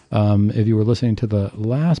us. If you were listening to the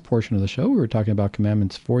last portion of the show, we were talking about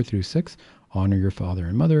Commandments 4 through 6, honor your father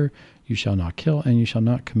and mother, you shall not kill, and you shall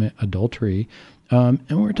not commit adultery. And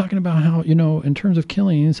we were talking about how, in terms of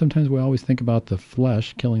killing, sometimes we always think about the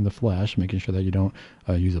flesh, killing the flesh, making sure that you don't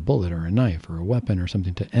use a bullet or a knife or a weapon or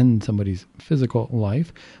something to end somebody's physical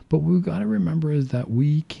life. But what we've got to remember is that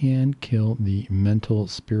we can kill the mental,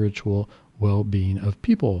 spiritual well-being of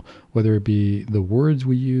people, whether it be the words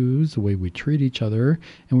we use, the way we treat each other.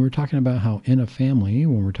 And we were talking about how in a family,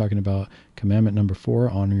 when we're talking about commandment number 4,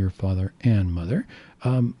 honor your father and mother,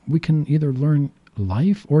 we can either learn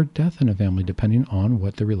life or death in a family, depending on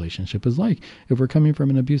what the relationship is like. If we're coming from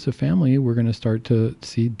an abusive family, we're going to start to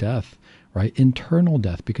see death, right? Internal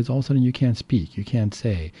death, because all of a sudden you can't speak, you can't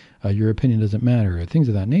say, your opinion doesn't matter, things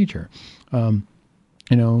of that nature.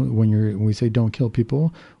 When we say don't kill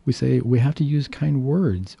people, we say we have to use kind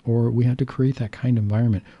words, or we have to create that kind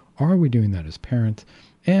environment. Are we doing that as parents?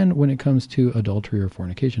 And when it comes to adultery or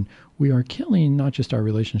fornication, we are killing not just our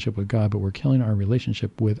relationship with God, but we're killing our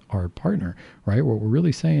relationship with our partner, right? What we're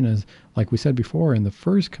really saying is, like we said before in the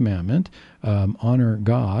first commandment, honor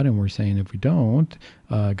God. And we're saying if we don't,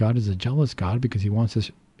 God is a jealous God because he wants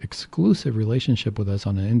this exclusive relationship with us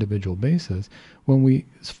on an individual basis. When we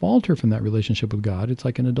falter from that relationship with God, it's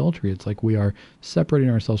like an adultery. It's like we are separating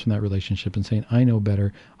ourselves from that relationship and saying, I know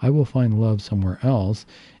better. I will find love somewhere else.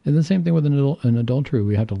 And the same thing with an adultery.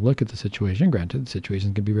 We have to look at the situation. Granted,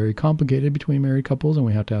 situations can be very complicated between married couples, and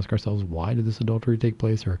we have to ask ourselves, why did this adultery take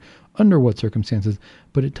place, or under what circumstances?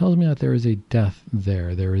 But it tells me that there is a death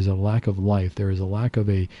there. There is a lack of life. There is a lack of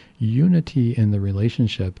a unity in the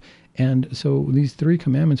relationship. And so these 3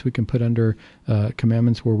 commandments we can put under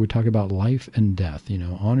commandments where we talk about life and death.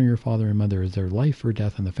 Honor your father and mother. Is there life or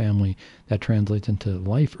death in the family? That translates into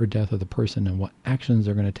life or death of the person and what actions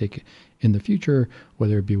they're going to take in the future,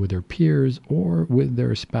 whether it be with their peers or with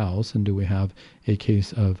their spouse. And do we have a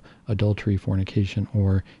case of adultery, fornication,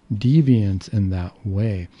 or deviance in that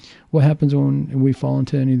way? What happens when we fall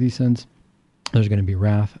into any of these sins? There's going to be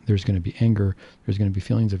wrath. There's going to be anger. There's going to be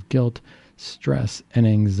feelings of guilt, stress, and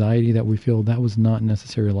anxiety that we feel. That was not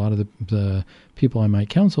necessary. A lot of the people I might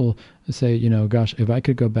counsel say, gosh, if I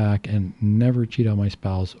could go back and never cheat on my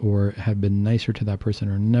spouse, or have been nicer to that person,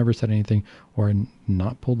 or never said anything, or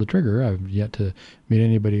not pulled the trigger. I've yet to meet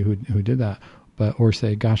anybody who did that. Or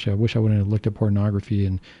say, gosh, I wish I wouldn't have looked at pornography,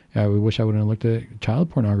 and I wish I wouldn't have looked at child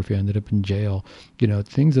pornography. I ended up in jail.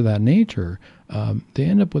 Things of that nature. They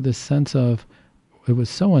end up with this sense of, it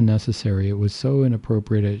was so unnecessary. It was so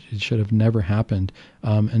inappropriate. It should have never happened.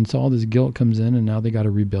 And so all this guilt comes in, and now they got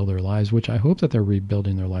to rebuild their lives, which I hope that they're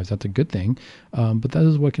rebuilding their lives. That's a good thing. But that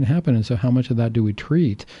is what can happen. And so how much of that do we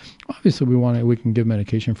treat? Obviously, we can give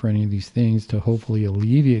medication for any of these things to hopefully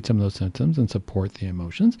alleviate some of those symptoms and support the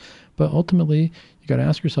emotions. But ultimately, you got to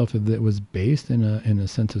ask yourself, if it was based in a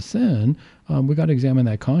sense of sin, we got to examine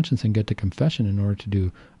that conscience and get to confession in order to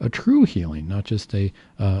do a true healing, not just a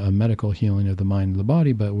medical healing of the mind and the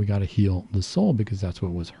body, but we got to heal the soul, because that's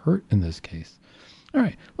what was hurt in this case. All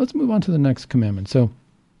right, let's move on to the next commandment. So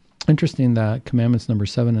interesting that commandments number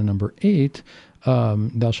 7 and number 8,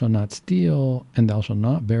 thou shalt not steal, and thou shalt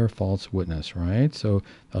not bear false witness, right? So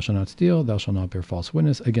thou shalt not steal, thou shalt not bear false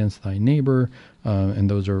witness against thy neighbor. And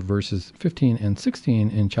those are verses 15 and 16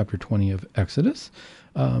 in chapter 20 of Exodus.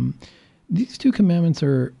 These 2 commandments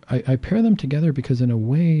I pair them together because in a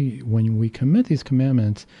way, when we commit these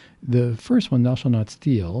commandments, the first one, thou shalt not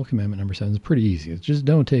steal, commandment number 7, is pretty easy. It's just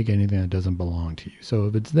don't take anything that doesn't belong to you. So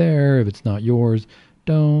if it's there, if it's not yours,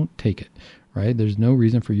 don't take it, right? There's no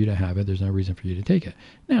reason for you to have it. There's no reason for you to take it.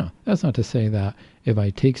 Now, that's not to say that if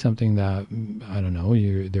I take something that, I don't know,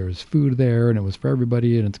 there's food there and it was for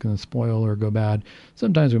everybody and it's going to spoil or go bad.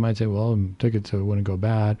 Sometimes we might say, well, I took it so it wouldn't go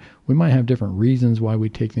bad. We might have different reasons why we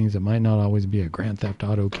take things. It might not always be a Grand Theft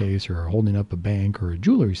Auto case or holding up a bank or a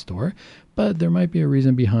jewelry store, but there might be a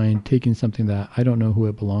reason behind taking something that I don't know who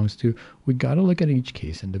it belongs to. We got to look at each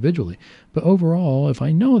case individually. But overall, if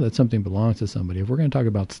I know that something belongs to somebody, if we're going to talk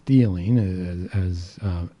about stealing as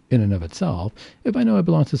in and of itself, if I know it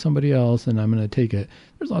belongs to somebody else and I'm going to take it,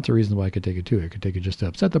 there's lots of reasons why I could take it too. I could take it just to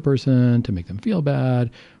upset the person, to make them feel bad,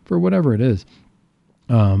 for whatever it is.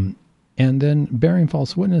 And then bearing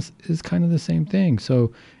false witness is kind of the same thing.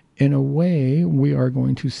 So in a way, we are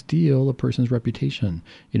going to steal a person's reputation.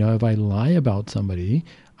 If I lie about somebody,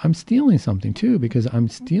 I'm stealing something too, because I'm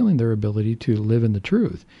stealing their ability to live in the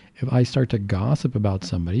truth. If I start to gossip about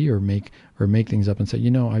somebody or make things up and say,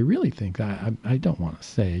 I really think that I don't want to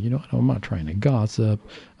say, I'm not trying to gossip,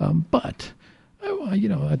 but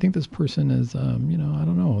I think this person is, I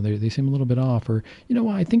don't know, they seem a little bit off, or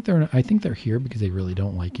I think they're here because they really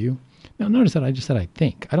don't like you. Now, notice that I just said I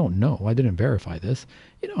think. I don't know. I didn't verify this.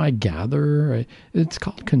 I gather. It's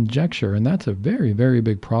called conjecture, and that's a very, very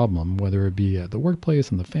big problem, whether it be at the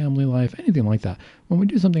workplace, in the family life, anything like that. When we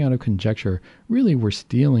do something out of conjecture, really we're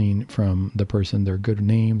stealing from the person their good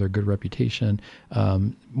name, their good reputation.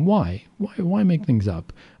 Why? Why make things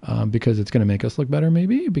up? Because it's going to make us look better,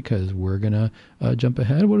 maybe? Because we're going to jump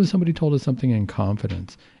ahead? What if somebody told us something in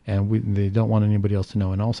confidence, and they don't want anybody else to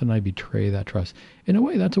know, and all of a sudden I betray that trust? In a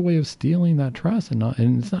way, that's a way of stealing that trust, and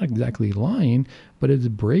it's not exactly lying, but it's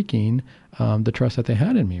breaking the trust that they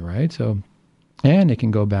had in me, right? So And it can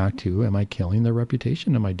go back to, am I killing their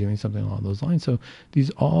reputation? Am I doing something along those lines? So these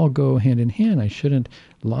all go hand in hand. I shouldn't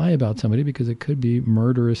lie about somebody because it could be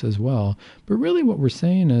murderous as well. But really what we're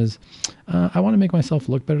saying is, I want to make myself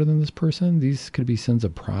look better than this person. These could be sins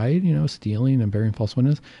of pride, stealing and bearing false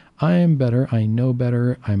witness. I am better. I know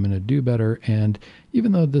better. I'm going to do better. And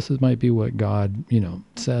even though might be what God,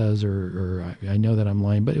 says, or I know that I'm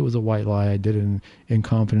lying, but it was a white lie. I did it in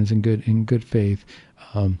confidence and good faith.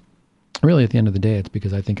 Really, at the end of the day, it's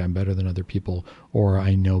because I think I'm better than other people, or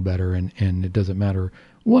I know better, and it doesn't matter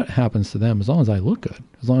what happens to them as long as I look good,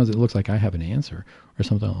 as long as it looks like I have an answer or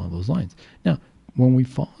something along those lines. Now, when we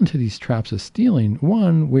fall into these traps of stealing,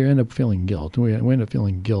 one, we end up feeling guilt. We end up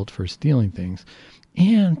feeling guilt for stealing things,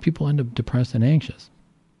 and people end up depressed and anxious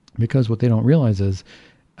because what they don't realize is,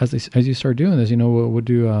 as you start doing this, we'll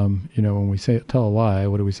do, when we tell a lie,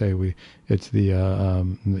 what do we say? You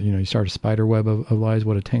start a spider web of lies.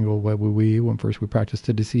 What a tangled web we weave when first we practice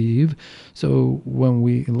to deceive. So when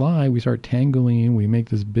we lie, we start tangling, we make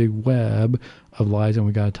this big web of lies, and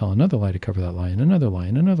we got to tell another lie to cover that lie, and another lie,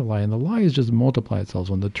 and another lie. And the lies just multiply itself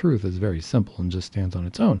when the truth is very simple and just stands on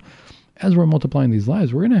its own. As we're multiplying these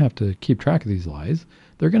lies, we're going to have to keep track of these lies.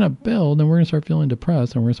 They're going to build, and we're going to start feeling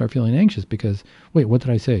depressed, and we're going to start feeling anxious because, wait, what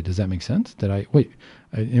did I say? Does that make sense? And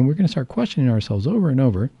we're going to start questioning ourselves over and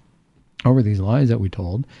over these lies that we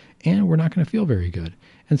told, and we're not going to feel very good.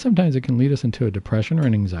 And sometimes it can lead us into a depression or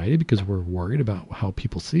an anxiety because we're worried about how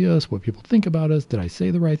people see us, what people think about us. Did I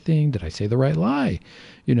say the right thing? Did I say the right lie?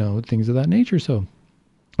 Things of that nature. So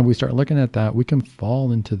if we start looking at that, we can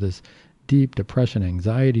fall into this deep depression,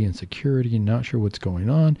 anxiety, insecurity, not sure what's going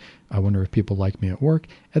on. I wonder if people like me at work.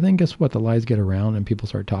 And then guess what? The lies get around and people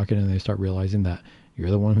start talking and they start realizing that you're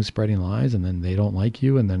the one who's spreading lies, and then they don't like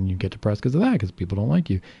you, and then you get depressed because of that, because people don't like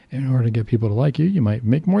you. And in order to get people to like you, you might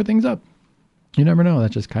make more things up. You never know.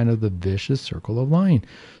 That's just kind of the vicious circle of lying.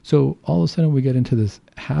 So all of a sudden we get into this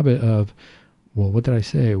habit of, well, what did I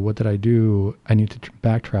say? What did I do? I need to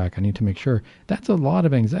backtrack. I need to make sure. That's a lot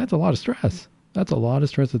of anxiety. That's a lot of stress. That's a lot of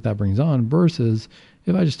stress that brings on versus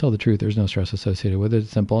if I just tell the truth, there's no stress associated with it.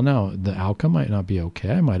 It's simple. Now, the outcome might not be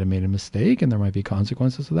okay. I might have made a mistake and there might be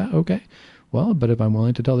consequences to that. Okay. Well, but if I'm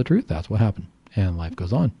willing to tell the truth, that's what happened. And life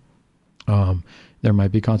goes on. There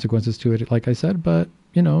might be consequences to it, like I said, but,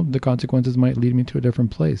 the consequences might lead me to a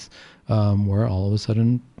different place where all of a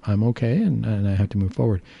sudden I'm okay and I have to move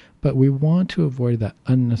forward. But we want to avoid that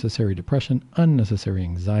unnecessary depression, unnecessary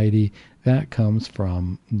anxiety that comes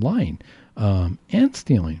from lying and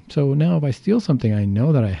stealing. So now if I steal something, I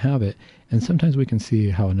know that I have it. And sometimes we can see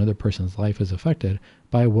how another person's life is affected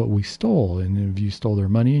by what we stole. And if you stole their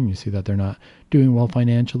money and you see that they're not doing well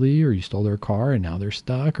financially, or you stole their car and now they're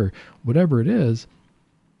stuck, or whatever it is,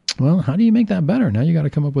 well, how do you make that better? Now you got to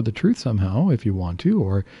come up with the truth somehow if you want to,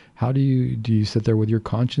 or how do you sit there with your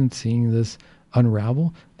conscience seeing this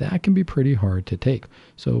unravel? That can be pretty hard to take.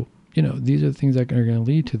 So, these are the things that are going to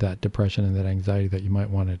lead to that depression and that anxiety that you might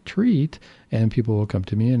want to treat. And people will come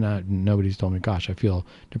to me and nobody's told me, gosh, I feel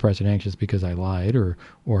depressed and anxious because I lied or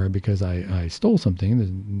because I stole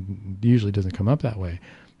something. It usually doesn't come up that way,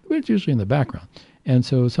 but it's usually in the background. And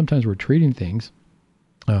so sometimes we're treating things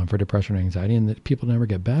for depression or anxiety, and that people never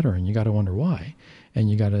get better, and you got to wonder why. And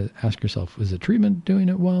you got to ask yourself, is the treatment doing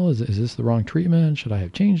it well? Is this the wrong treatment? Should I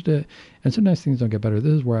have changed it? And sometimes things don't get better.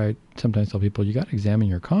 This is where I sometimes tell people, you got to examine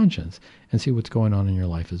your conscience and see what's going on in your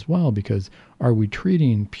life as well, because are we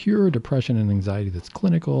treating pure depression and anxiety that's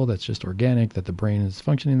clinical, that's just organic, that the brain is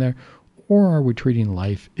functioning there, or are we treating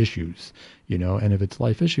life issues? And if it's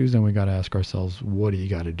life issues, then we got to ask ourselves, what do you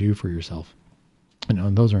got to do for yourself?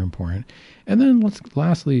 And those are important. And then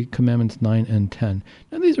lastly, commandments 9 and 10.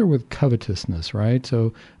 Now these are with covetousness, right?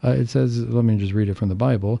 So it says, let me just read it from the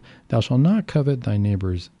Bible. Thou shalt not covet thy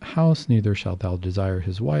neighbor's house, neither shalt thou desire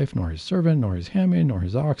his wife, nor his servant, nor his handmaid, nor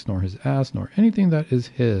his ox, nor his ass, nor anything that is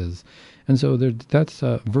his. And so that's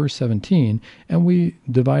verse 17. And we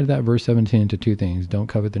divide that verse 17 into two things. Don't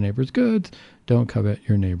covet the neighbor's goods. Don't covet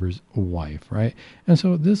your neighbor's wife, right? And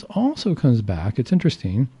so this also comes back. It's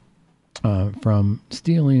interesting. From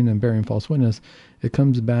stealing and bearing false witness, it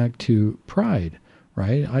comes back to pride,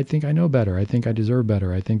 right? I think I know better. I think I deserve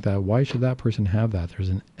better. I think that why should that person have that? There's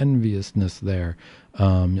an enviousness there,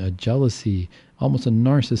 a jealousy, almost a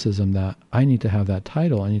narcissism that I need to have that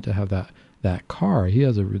title. I need to have that car.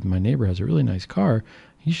 My neighbor has a really nice car.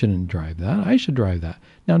 He shouldn't drive that. I should drive that.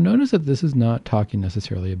 Now, notice that this is not talking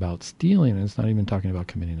necessarily about stealing, and it's not even talking about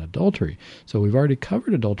committing adultery. So we've already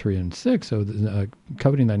covered adultery in 6. So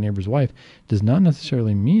coveting thy neighbor's wife does not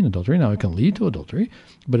necessarily mean adultery. Now, it can lead to adultery,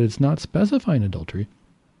 but it's not specifying adultery.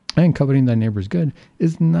 And coveting thy neighbor's good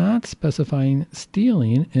is not specifying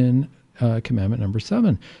stealing in commandment number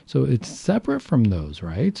 7. So it's separate from those,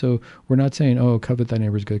 right? So we're not saying, oh, covet thy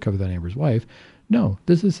neighbor's good, covet thy neighbor's wife. No,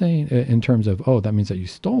 this is saying in terms of, oh, that means that you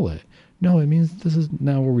stole it. No, it means this is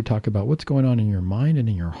now where we talk about what's going on in your mind and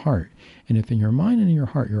in your heart. And if in your mind and in your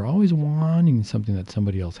heart you're always wanting something that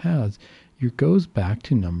somebody else has, it goes back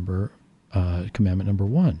to commandment number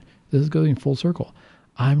 1. This is going full circle.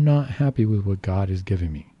 I'm not happy with what God is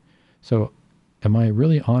giving me. So am I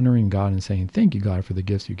really honoring God and saying, thank you, God, for the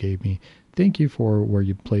gifts you gave me? Thank you for where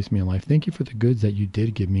you placed me in life. Thank you for the goods that you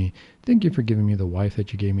did give me. Thank you for giving me the wife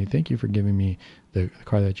that you gave me. Thank you for giving me the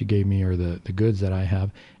car that you gave me, or the goods that I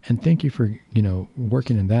have. And thank you for,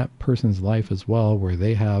 working in that person's life as well, where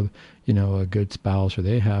they have, a good spouse, or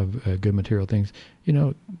they have good material things.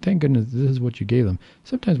 Thank goodness this is what you gave them.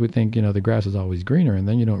 Sometimes we think, the grass is always greener, and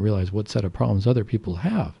then you don't realize what set of problems other people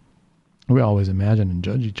have. We always imagine and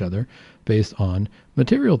judge each other based on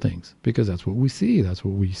material things, because that's what we see. That's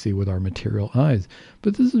what we see with our material eyes.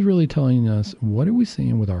 But this is really telling us, what are we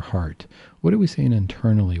seeing with our heart? What are we seeing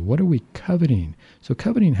internally? What are we coveting? So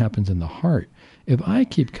coveting happens in the heart. If I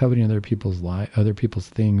keep coveting other people's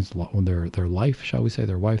things, their life, shall we say,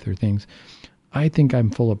 their wife, their things, I think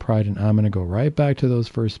I'm full of pride, and I'm going to go right back to those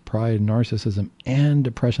first: pride, narcissism, and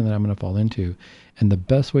depression that I'm going to fall into. And the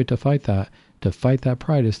best way to fight that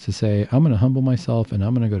pride is to say, I'm going to humble myself, and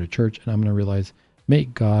I'm going to go to church, and I'm going to realize,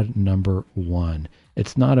 make God number 1.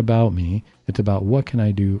 It's not about me. It's about what can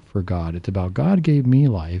I do for God. It's about God gave me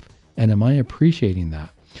life, and am I appreciating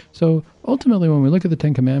that? So ultimately, when we look at the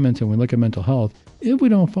 10 Commandments and we look at mental health, if we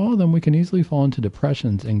don't follow them, we can easily fall into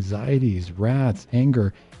depressions, anxieties, wraths,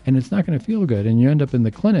 anger, and it's not going to feel good. And you end up in the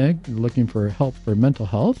clinic looking for help for mental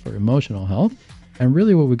health, for emotional health. And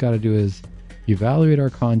really what we got to do is evaluate our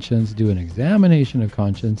conscience, do an examination of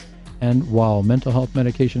conscience. And while mental health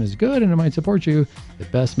medication is good and it might support you, the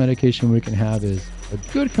best medication we can have is a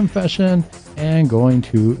good confession and going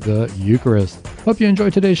to the Eucharist. Hope you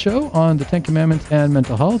enjoyed today's show on the 10 Commandments and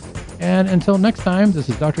mental health. And until next time, this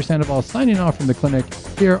is Dr. Sandoval signing off from the clinic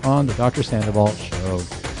here on the Dr. Sandoval Show.